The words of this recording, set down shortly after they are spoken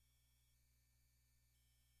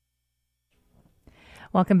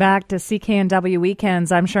Welcome back to CKNW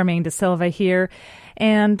Weekends. I'm Charmaine De Silva here.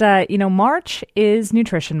 And, March is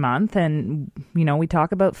Nutrition Month, and, we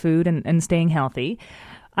talk about food and staying healthy.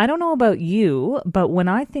 I don't know about you, but when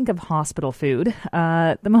I think of hospital food,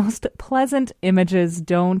 the most pleasant images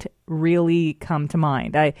don't really come to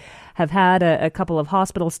mind. I have had a couple of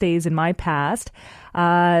hospital stays in my past.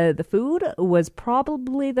 The food was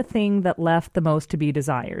probably the thing that left the most to be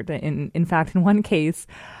desired. In fact, in one case,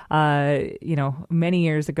 many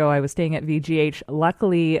years ago, I was staying at VGH.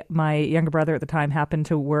 Luckily, my younger brother at the time happened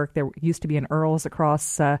to work. There used to be an Earl's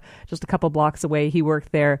across just a couple blocks away. He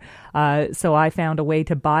worked there. So I found a way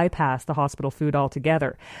to bypass the hospital food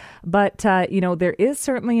altogether. But, there is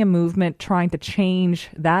certainly a movement trying to change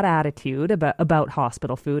that attitude about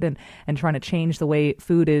hospital food and trying to change the way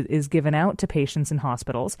food is given out to patients in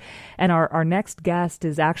hospitals. And our next guest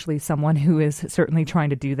is actually someone who is certainly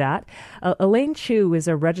trying to do that. Elaine Chu is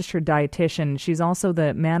a registered dietitian. She's also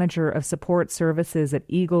the manager of support services at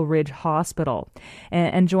Eagle Ridge Hospital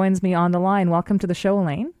and joins me on the line. Welcome to the show,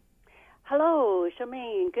 Elaine. Hello,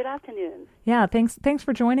 Charmaine. Good afternoon. Yeah, thanks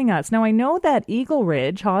for joining us. Now, I know that Eagle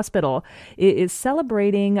Ridge Hospital is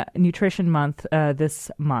celebrating Nutrition Month this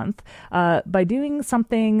month by doing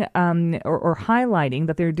something or highlighting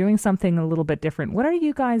that they're doing something a little bit different. What are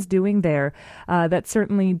you guys doing there that's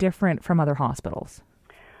certainly different from other hospitals?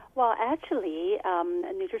 Well, actually,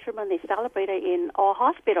 Nutrition Month is celebrated in all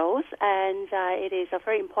hospitals, and it is a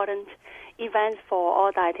very important event for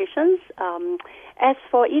all dietitians. As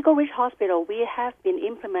for Eagle Ridge Hospital, we have been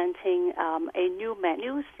implementing a new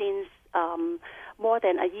menu since more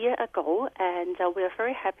than a year ago, and we are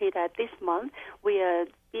very happy that this month we are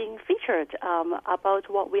being featured about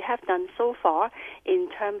what we have done so far in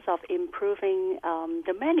terms of improving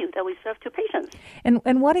the menu that we serve to patients.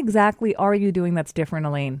 And what exactly are you doing that's different,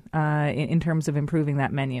 Elaine, in terms of improving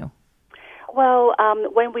that menu? Well,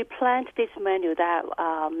 when we planned this menu, that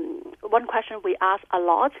one question we ask a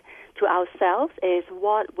lot to ourselves is,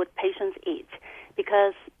 what would patients eat?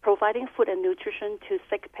 Because providing food and nutrition to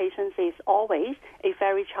sick patients is always a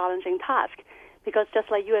very challenging task. Because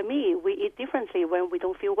just like you and me, we eat differently when we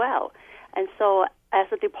don't feel well. And so as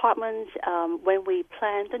a department, when we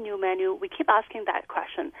plan the new menu, we keep asking that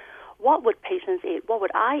question. What would patients eat? What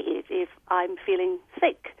would I eat if I'm feeling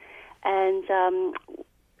sick? And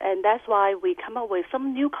that's why we come up with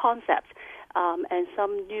some new concepts and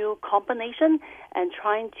some new combination and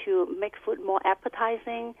trying to make food more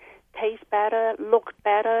appetizing, taste better, look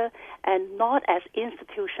better, and not as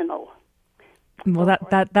institutional. Well,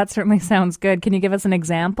 that certainly sounds good. Can you give us an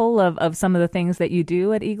example of some of the things that you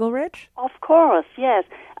do at Eagle Ridge? Of course, yes.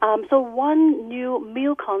 So one new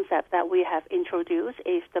meal concept that we have introduced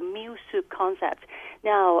is the meal soup concept.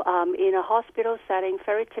 Now, in a hospital setting,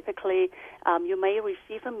 very typically, you may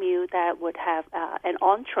receive a meal that would have an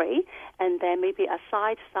entree and then maybe a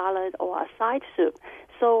side salad or a side soup.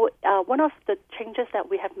 So one of the changes that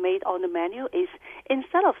we have made on the menu is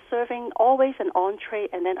instead of serving always an entree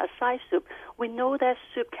and then a side soup, we know that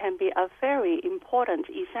soup can be a very important,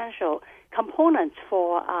 essential component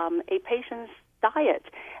for a patient's diet.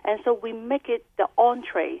 And so we make it the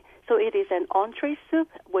entree. So it is an entree soup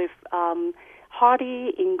with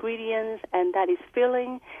hearty ingredients, and that is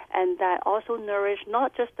filling, and that also nourish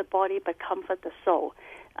not just the body but comfort the soul.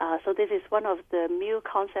 So this is one of the meal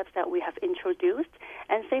concepts that we have introduced.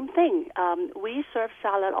 And same thing, we serve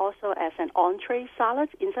salad also as an entree salad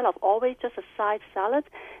instead of always just a side salad,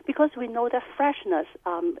 because we know that freshness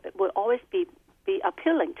will always be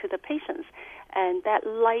appealing to the patients. And that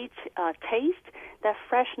light taste, that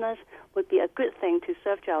freshness would be a good thing to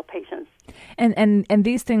serve to our patients. And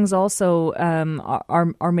these things also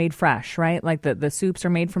are made fresh, right? Like the soups are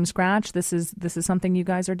made from scratch. This is something you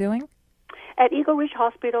guys are doing? At Eagle Ridge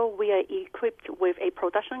Hospital, we are equipped with a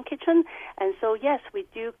production kitchen, and so yes, we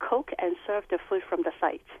do cook and serve the food from the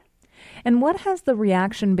site. And what has the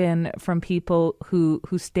reaction been from people who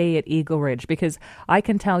stay at Eagle Ridge? Because I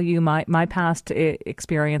can tell you my past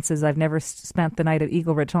experiences, I've never spent the night at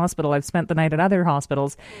Eagle Ridge Hospital. I've spent the night at other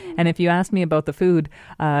hospitals. And if you asked me about the food,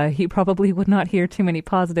 you probably would not hear too many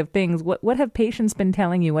positive things. What have patients been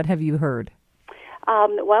telling you? What have you heard?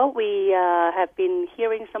 Well, we have been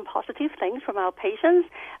hearing some positive things from our patients.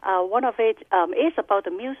 One of it is about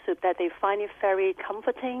the meal soup, that they find it very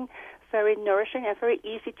comforting, very nourishing, and very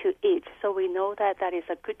easy to eat. So we know that that is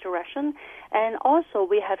a good direction. And also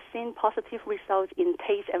we have seen positive results in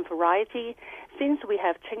taste and variety since we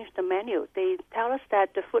have changed the menu. They tell us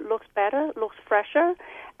that the food looks better, looks fresher,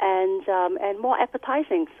 and more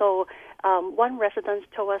appetizing. So one resident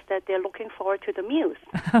told us that they're looking forward to the meals.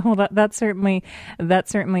 Well, that certainly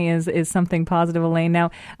is something positive, Elaine.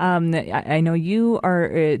 Now, I know you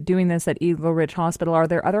are doing this at Eagle Ridge Hospital. Are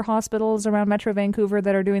there other hospitals around Metro Vancouver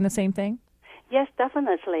that are doing the same thing? Yes,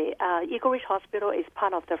 definitely. Eagle Ridge Hospital is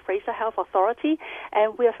part of the Fraser Health Authority,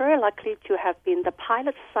 and we are very lucky to have been the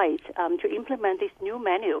pilot site to implement this new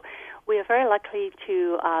menu. We are very lucky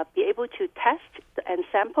to be able to test and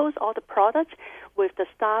sample all the products with the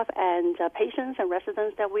staff and patients and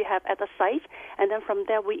residents that we have at the site. And then from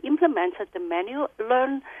there, we implemented the menu,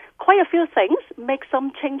 learned quite a few things, make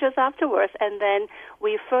some changes afterwards, and then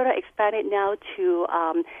we further expanded now to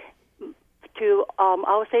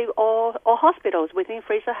I would say all hospitals within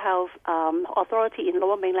Fraser Health Authority in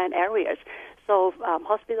Lower Mainland areas. So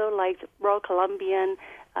hospitals like Royal Columbian,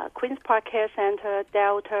 Queen's Park Care Center,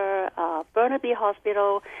 Delta, Burnaby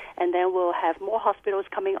Hospital, and then we'll have more hospitals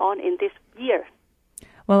coming on in this year.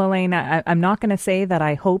 Well, Elaine, I'm not going to say that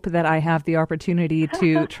I hope that I have the opportunity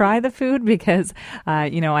to try the food because, I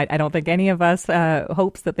don't think any of us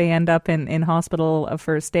hopes that they end up in hospital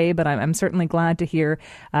for a stay, but I'm certainly glad to hear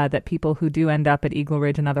that people who do end up at Eagle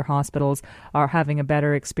Ridge and other hospitals are having a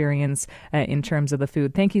better experience in terms of the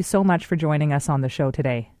food. Thank you so much for joining us on the show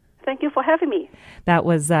today. Thank you for having me. That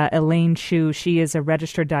was Elaine Chu. She is a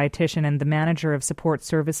registered dietitian and the manager of support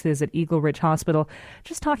services at Eagle Ridge Hospital,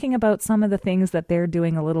 just talking about some of the things that they're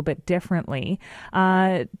doing a little bit differently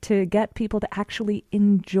to get people to actually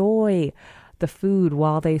enjoy the food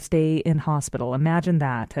while they stay in hospital. Imagine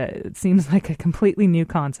that. It seems like a completely new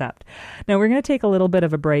concept. Now, we're going to take a little bit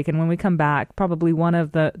of a break, and when we come back, probably one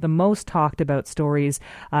of the most talked about stories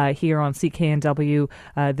here on CKNW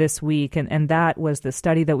this week, and that was the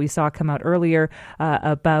study that we saw come out earlier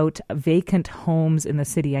about vacant homes in the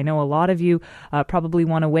city. I know a lot of you probably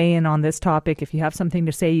want to weigh in on this topic. If you have something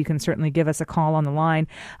to say, you can certainly give us a call on the line,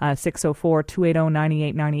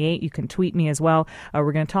 604-280-9898. You can tweet me as well.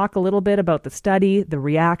 We're going to talk a little bit about the study, the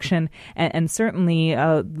reaction, and certainly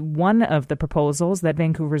one of the proposals that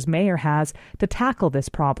Vancouver's mayor has to tackle this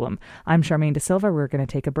problem. I'm Charmaine De Silva. We're going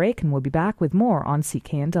to take a break, and we'll be back with more on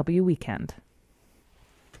CKNW Weekend.